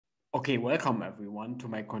Okay, welcome everyone to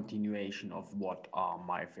my continuation of what are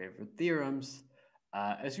my favorite theorems.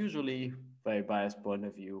 As usually, very biased point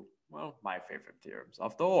of view, well, my favorite theorems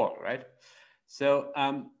after all, right? So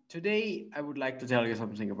today I would like to tell you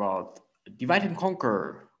something about divide and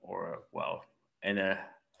conquer, or well, and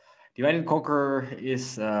divide and conquer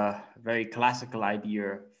is a very classical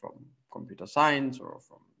idea from computer science or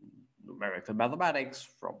from numerical mathematics,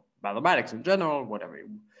 from mathematics in general, whatever you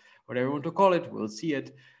want to call it. We'll see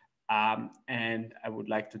it. And I would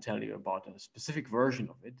like to tell you about a specific version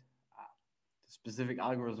of it, the specific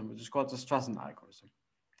algorithm, which is called the Strassen algorithm.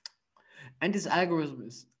 And this algorithm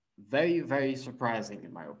is very, very surprising,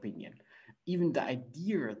 in my opinion. Even the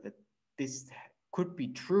idea that this could be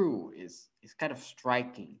true is kind of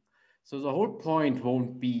striking. So the whole point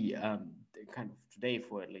won't be kind of today,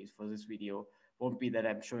 for at least for this video, won't be that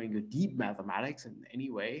I'm showing you deep mathematics in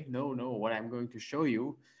any way. No, no. What I'm going to show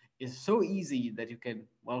you is so easy that you can,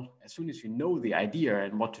 well, as soon as you know the idea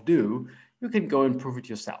and what to do, you can go and prove it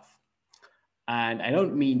yourself. And I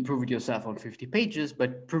don't mean prove it yourself on 50 pages,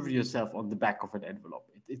 but prove it yourself on the back of an envelope.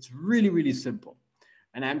 It's really, really simple.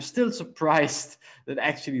 And I'm still surprised that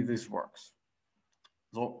actually this works.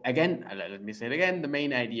 So again, let me say it again, the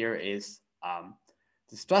main idea is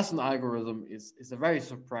the Strassen algorithm is a very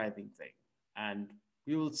surprising thing. And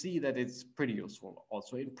we will see that it's pretty useful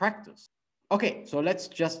also in practice. Okay, so let's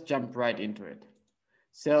just jump right into it.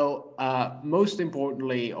 So most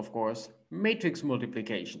importantly, of course, matrix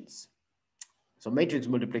multiplications. So matrix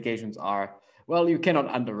multiplications are, well, you cannot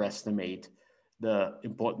underestimate the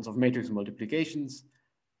importance of matrix multiplications.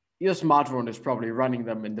 Your smartphone is probably running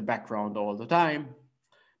them in the background all the time.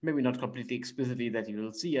 Maybe not completely explicitly that you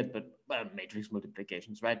will see it, but well, matrix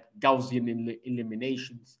multiplications, right? Gaussian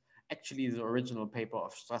eliminations. Actually, the original paper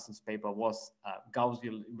of Strassen's paper was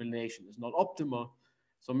Gaussian elimination is not optimal.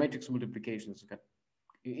 So matrix multiplication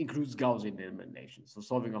includes Gaussian elimination. So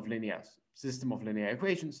solving of linear system of linear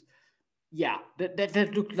equations. Yeah,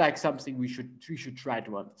 that looked like something we should try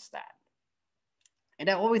to understand. And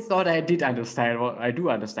I always thought I did understand I do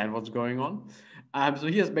understand what's going on. So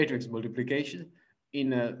here's matrix multiplication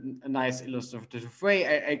in a nice illustrative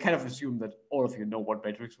way. I kind of assume that all of you know what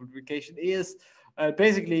matrix multiplication is.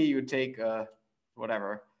 Basically, you take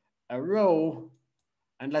whatever a row,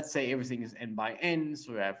 and let's say everything is n by n.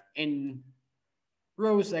 So you have n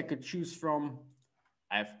rows I could choose from.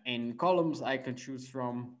 I have n columns I can choose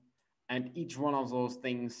from, and each one of those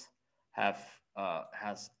things has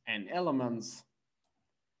n elements.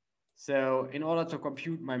 So in order to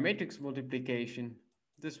compute my matrix multiplication,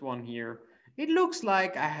 this one here, it looks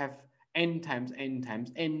like I have n times n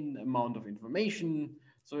times n amount of information.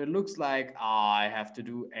 So it looks like I have to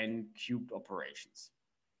do n cubed operations.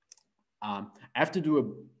 I have to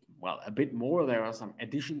do a bit more. There are some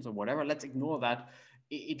additions or whatever. Let's ignore that.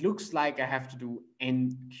 It looks like I have to do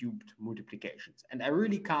n cubed multiplications, and I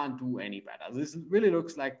really can't do any better. This really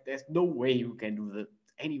looks like there's no way you can do this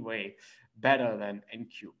anyway better than n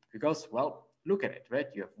cubed, because, well, look at it, right?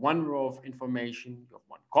 You have one row of information, you have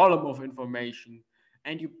one column of information,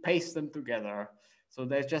 and you paste them together. So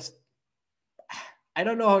there's just, I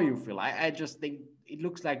don't know how you feel. I just think it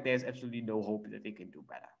looks like there's absolutely no hope that they can do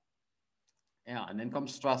better. Yeah, and then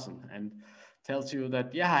comes Strassen and tells you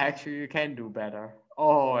that, yeah, actually you can do better.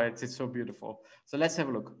 Oh, it's so beautiful. So let's have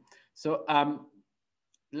a look. So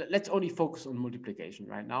let's only focus on multiplication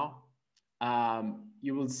right now.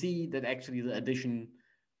 You will see that actually the addition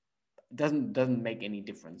doesn't make any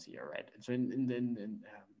difference here, right? So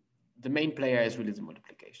the main player is really the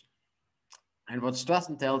multiplication. And what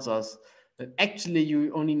Strassen tells us that actually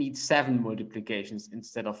you only need 7 multiplications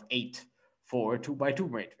instead of 8 for a 2 by 2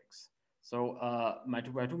 matrix. So my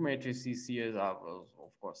 2 by 2 matrices here are,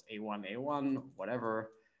 of course, A1, A1,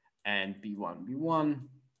 whatever, and B1, B1.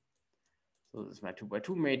 So this is my 2 by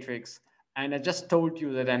 2 matrix. And I just told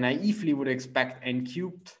you that I naively would expect n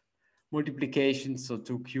cubed multiplications, so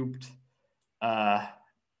 2 cubed,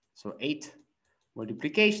 so 8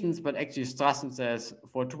 multiplications, but actually Strassen says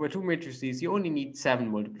for 2 by 2 matrices, you only need 7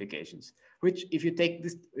 multiplications, which if you take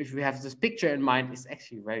this, if you have this picture in mind, is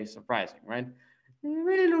actually very surprising, right? It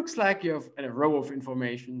really looks like you have a row of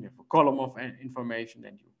information, you have a column of information,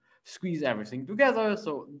 and you squeeze everything together.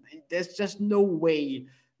 So there's just no way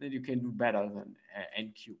that you can do better than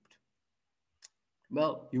n cubed.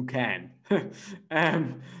 Well, you can.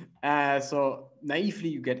 So naively,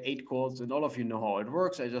 you get 8 calls, and all of you know how it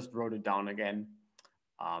works. I just wrote it down again.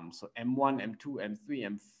 So M1, M2,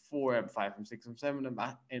 M3, M4, M5, M6,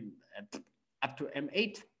 M7, and up to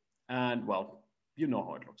M8. And well, you know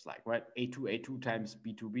how it looks like, right? A2, A2 times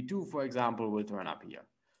B2, B2, for example, will turn up here.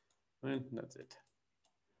 And that's it.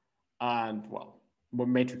 And well,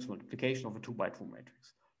 matrix multiplication of a 2 by 2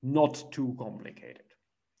 matrix. Not too complicated.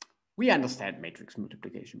 We understand matrix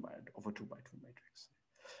multiplication of a 2 by 2 matrix.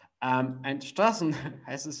 And Strassen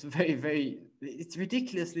has this it's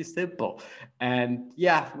ridiculously simple. And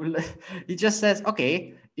yeah, he just says,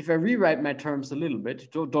 okay, if I rewrite my terms a little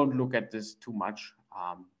bit, don't look at this too much.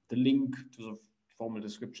 The link to the formal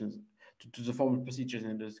descriptions, to the formal procedures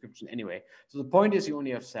in the description anyway. So the point is you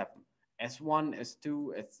only have 7. S1,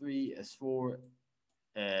 S2, S3, S4,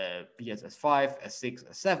 PS S5, S6,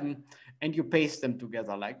 S7, and you paste them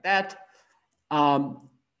together like that.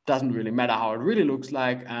 Doesn't really matter how it really looks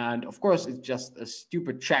like. And of course, it's just a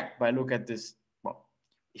stupid check by look at this. Well,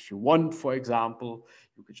 if you want, for example,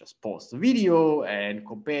 you could just pause the video and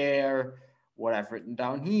compare what I've written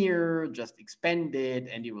down here, just expand it,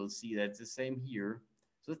 and you will see that it's the same here.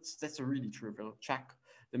 So that's a really trivial check.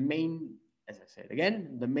 The main, as I said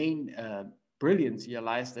again, the main brilliance here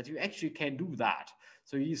lies that you actually can do that.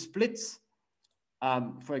 So he splits,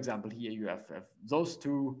 for example, here you have those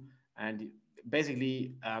two, and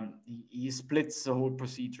basically he splits the whole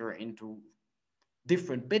procedure into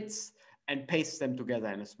different bits and pastes them together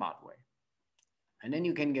in a smart way. And then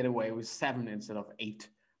you can get away with 7 instead of 8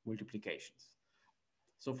 multiplications.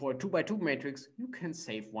 So for a 2 by 2 matrix, you can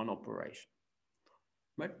save 1 operation.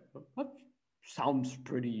 Right? That sounds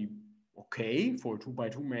pretty okay. For a 2 by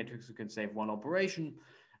 2 matrix, you can save 1 operation.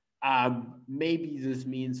 Maybe this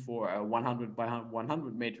means for a 100 by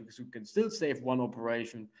 100 matrix, you can still save 1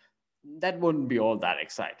 operation. That wouldn't be all that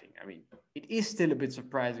exciting. I mean, it is still a bit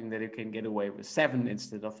surprising that you can get away with 7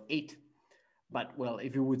 instead of 8. But, well,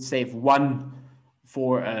 if you would save 1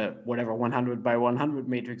 for whatever 100 by 100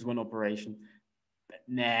 matrix, 1 operation,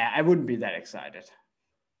 nah, I wouldn't be that excited.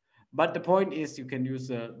 But the point is you can use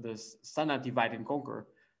the standard divide and conquer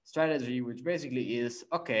strategy, which basically is,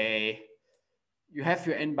 okay, you have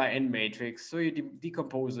your n by n matrix, so you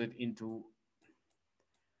decompose it into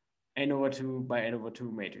n over 2 by n over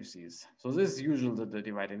 2 matrices. So this is usually the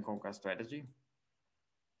divide and conquer strategy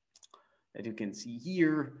that you can see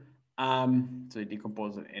here. So you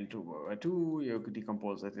decompose it n2 over 2, you could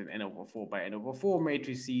decompose it in n over 4 by n over 4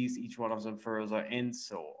 matrices, each one of them further, and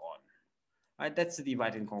so on. Right, that's the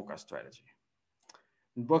divide and conquer strategy.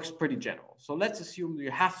 It works pretty general. So let's assume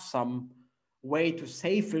you have some way to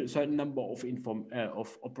save a certain number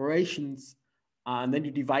of operations, and then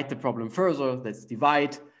you divide the problem further. That's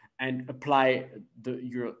divide, and apply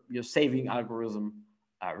your saving algorithm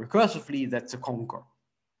recursively. That's a conquer.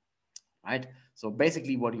 Right? So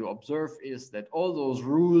basically what you observe is that all those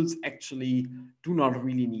rules actually do not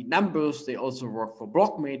really need numbers. They also work for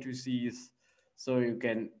block matrices. So you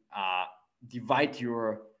can divide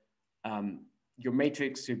your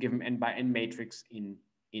matrix, you give them n by n matrix in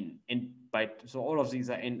n by, so all of these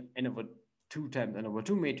are n over 2 times n over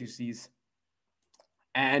 2 matrices,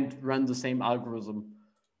 and run the same algorithm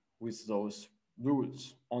with those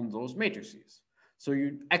rules on those matrices. So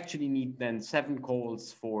you actually need then 7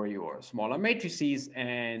 calls for your smaller matrices,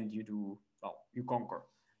 and you conquer,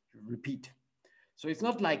 you repeat. So it's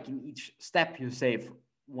not like in each step you save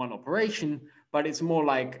 1 operation, but it's more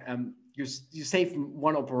like you save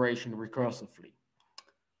 1 operation recursively,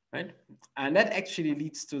 right? And that actually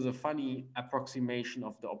leads to the funny approximation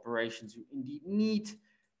of the operations you indeed need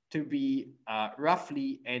to be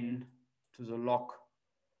roughly n to the log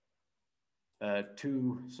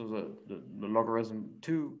 2, so the logarithm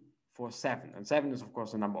 2 for 7. And 7 is, of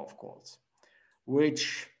course, the number of calls,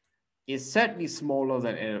 which is certainly smaller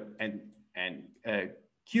than n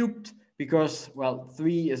cubed, because, well,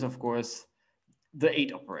 3 is, of course, the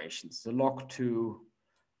 8 operations, the log 2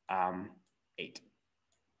 8.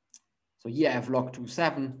 So here I have log 2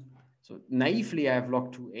 7. So naively, I have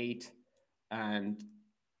log 2 8. And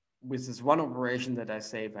with this 1 operation that I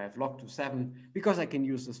save, I have log 2 7, because I can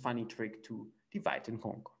use this funny trick to divide and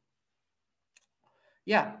conquer.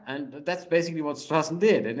 Yeah, and that's basically what Strassen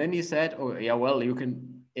did. And then he said, oh, yeah, well, you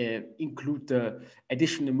can include the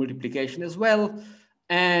addition and multiplication as well.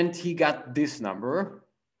 And he got this number.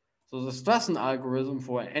 So the Strassen algorithm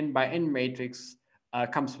for an n by n matrix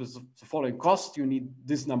comes with the following cost. You need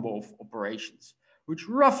this number of operations, which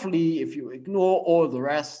roughly, if you ignore all the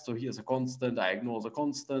rest, so here's a constant, I ignore the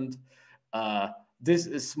constant. This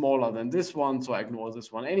is smaller than this one, so I ignore this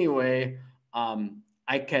one anyway.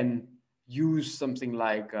 I can use something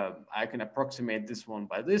like, I can approximate this one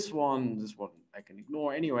by this one I can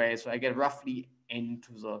ignore anyway. So I get roughly n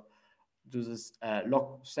to this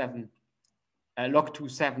log 2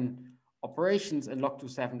 7 operations, and log 2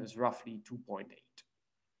 7 is roughly 2.8.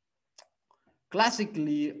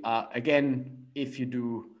 Classically, again, if you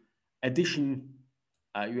do addition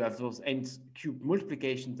You have those n cubed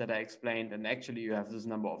multiplications that I explained, and actually you have this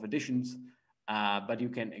number of additions, but you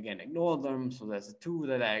can again ignore them. So there's a 2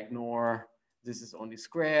 that I ignore. This is only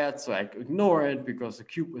squared, so I ignore it because the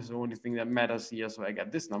cube is the only thing that matters here. So I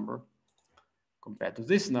get this number compared to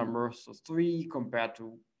this number. So 3 compared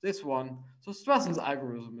to this one. So Strassen's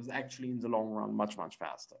algorithm is actually in the long run much, much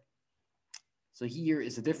faster. So here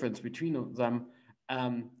is the difference between them.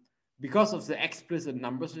 Because of the explicit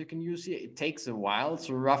numbers you can use here, it takes a while.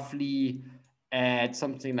 So roughly at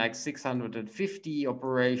something like 650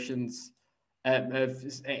 operations,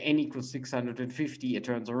 n equals 650, it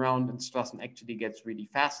turns around and Strassen actually gets really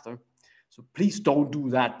faster. So please don't do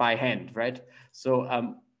that by hand, right?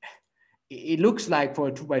 So it looks like for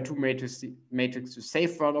a 2x2 matrix to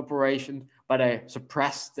save run operation, but I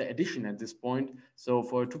suppressed the addition at this point. So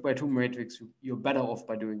for a 2x2 matrix, you're better off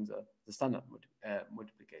by doing the standard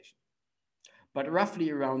multiplication. But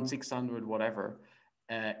roughly around 600, whatever,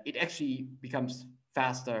 it actually becomes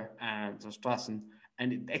faster and the Strassen,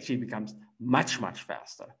 and it actually becomes much, much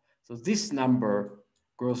faster. So this number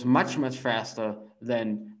grows much, much faster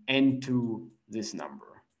than n to this number.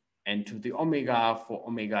 And to the omega for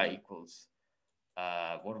omega equals,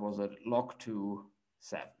 what was it, log 2,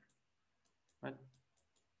 7, right?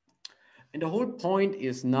 And the whole point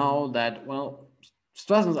is now that, well,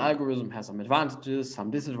 Strassen's algorithm has some advantages, some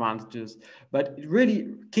disadvantages, but it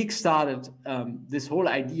really kickstarted this whole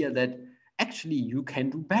idea that actually you can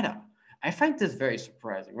do better. I find this very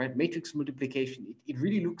surprising, right? Matrix multiplication, it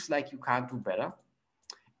really looks like you can't do better.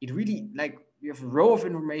 It really, like, you have a row of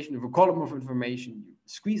information, you have a column of information, you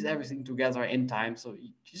squeeze everything together n times. So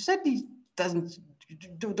you certainly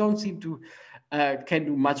don't seem to can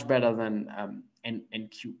do much better than n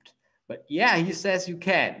cubed. But yeah, he says you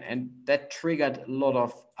can, and that triggered a lot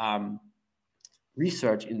of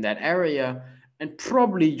research in that area. And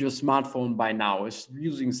probably your smartphone by now is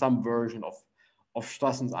using some version of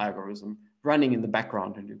Strassen's algorithm running in the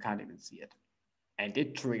background, and you can't even see it. And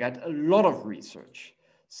it triggered a lot of research.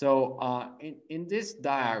 So in this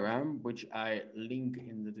diagram, which I link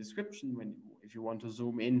in the description if you want to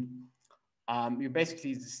zoom in, you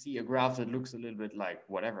basically see a graph that looks a little bit like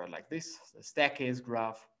whatever, like this, the staircase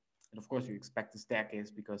graph. And of course, you expect the staircase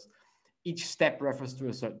because each step refers to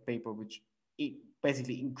a certain paper, which it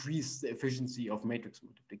basically increases the efficiency of matrix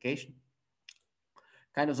multiplication.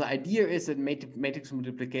 Kind of the idea is that matrix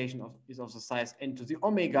multiplication is of the size n to the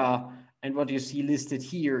omega, and what you see listed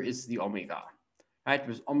here is the omega, right?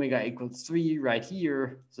 With omega equals 3 right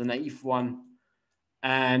here, the naive one,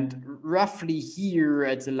 and roughly here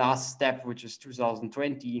at the last step, which is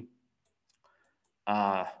 2020,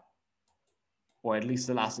 or at least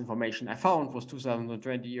the last information I found was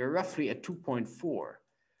 2020, you're roughly at 2.4,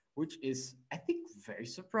 which is, I think, very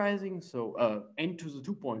surprising. So n to the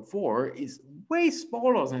 2.4 is way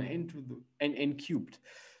smaller than n to the n cubed.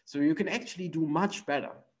 So you can actually do much better.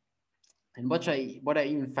 And what I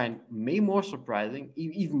even find even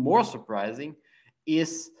more surprising,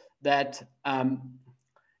 is that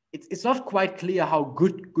it's not quite clear how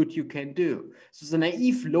good you can do. So the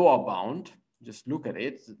naive lower bound, just look at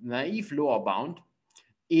it, the naive lower bound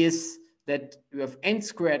is that you have n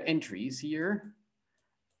squared entries here,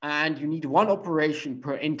 and you need one operation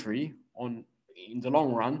per entry in the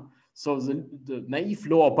long run. So the naive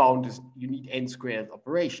lower bound is you need n squared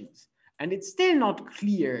operations. And it's still not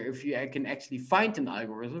clear if you can actually find an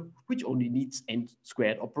algorithm which only needs n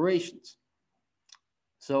squared operations.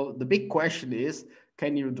 So the big question is,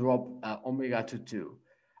 can you drop omega to 2?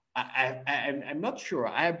 I'm not sure.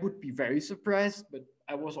 I would be very surprised, but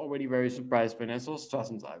I was already very surprised when I saw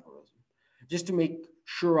Strassen's algorithm. Just to make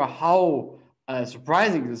sure how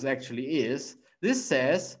surprising this actually is, this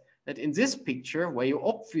says that in this picture, where you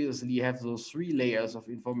obviously have those 3 layers of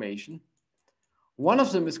information, one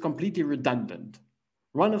of them is completely redundant.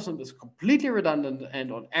 One of them is completely redundant,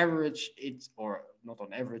 and on average, or not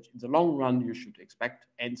on average, in the long run, you should expect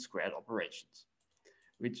n squared operations.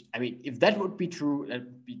 Which, I mean, if that would be true, that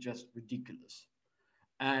would be just ridiculous.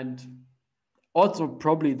 And also,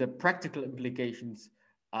 probably the practical implications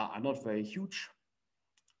are not very huge,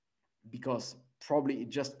 because probably it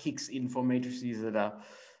just kicks in for matrices that are,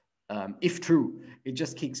 if true, it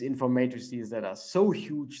just kicks in for matrices that are so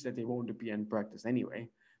huge that they won't appear in practice anyway.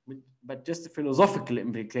 But just the philosophical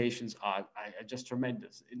implications are just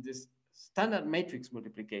tremendous. In this standard matrix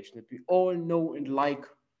multiplication that we all know and like,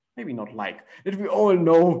 maybe not like, that we all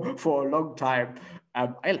know for a long time,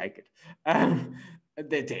 I like it.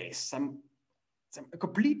 There is a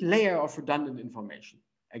complete layer of redundant information.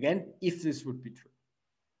 Again, if this would be true.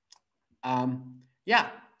 Yeah,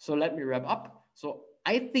 so let me wrap up. So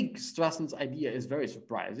I think Strassen's idea is very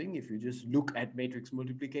surprising. If you just look at matrix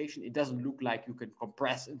multiplication, it doesn't look like you can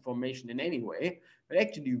compress information in any way, but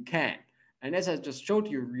actually you can. And as I just showed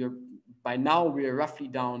you, by now we're roughly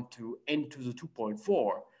down to n to the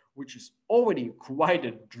 2.4, which is already quite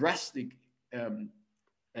a drastic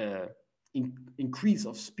uh, increase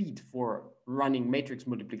of speed for running matrix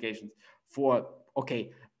multiplications for,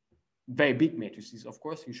 okay, very big matrices. Of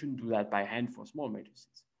course, you shouldn't do that by hand for small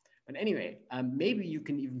matrices. But anyway, maybe you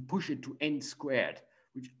can even push it to n squared,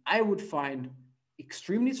 which I would find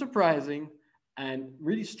extremely surprising and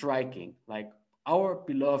really striking. Like our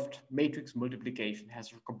beloved matrix multiplication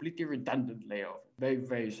has a completely redundant layout. Very,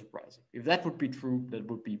 very surprising. If that would be true, that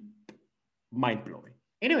would be mind-blowing.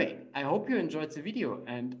 Anyway, I hope you enjoyed the video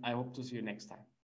and I hope to see you next time.